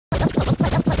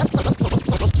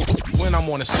I'm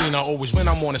on the scene, I always when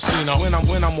I'm on the scene, when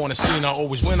I'm on the scene, I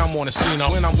always when I'm on the scene,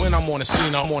 when I'm on the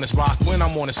scene, I'm on the spot. When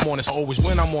I'm on the always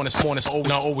when I'm on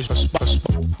the always respect.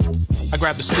 I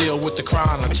grab the steel with the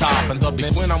crown on top and the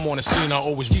beat. When I'm on the scene, I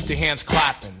always keep the hands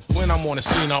clapping. When I'm on the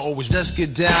scene, I always just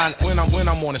get down. When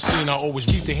I'm on the scene, I always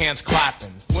keep the hands clapping.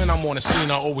 When I'm on the scene,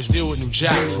 I always deal with new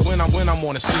jack. When I'm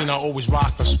on the scene, I always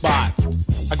rock the spot.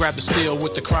 I grab the steel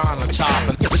with the crown on top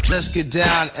and let's get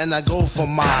down and I go for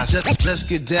mine. Let's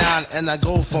get down and I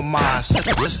go for mine.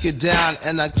 Let's get down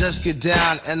and I just get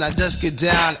down and I just get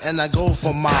down and I go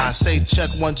for mine. Say check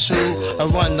 1 2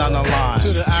 and run down the line.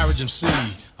 To the average MC,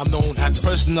 I'm known as the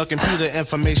personal computer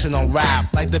information on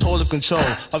rap, like the total control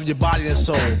of your body and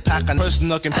soul. Pack on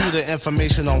personal computer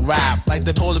information on rap, like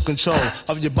the total control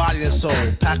of your body and soul.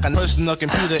 Pack on personal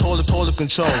computer total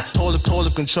control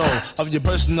control of your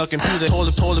personal computer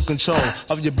total control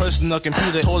of your personal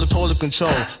computer total control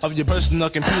of your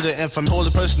personal computer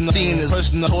information. Personal scene is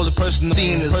personal personal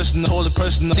scene is personal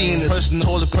personal scene is personal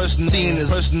personal scene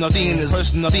is personal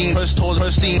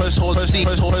scene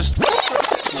is personal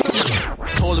scene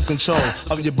total control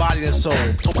of your body and soul.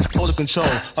 Total control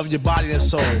of your body and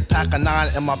soul. Pack a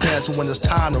 9 in my pants when it's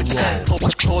time to roll.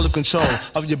 Total control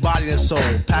of your body and soul.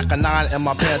 Pack a 9 in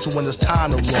my pants when it's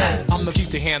time to roll. I'm gonna keep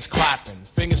the hands clapping,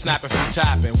 fingers snapping, feet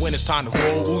tapping. When it's time to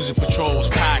roll, Uzi patrols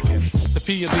packing. The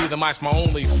P&B, the mic's my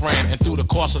only friend, and through the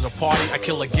course of the party, I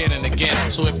kill again and again.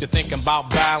 So if you're thinking about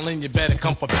battling, you better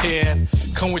come prepared.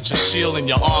 Come with your shield and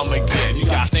your armor gear. You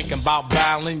guys thinking about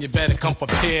battling, you better come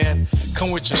prepared.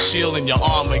 Come with your shield and your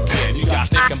armor gear. You guys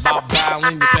thinking about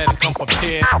battling, you better come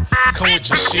prepared. Come with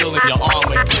your shield and your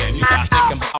armor gear. You guys thinking about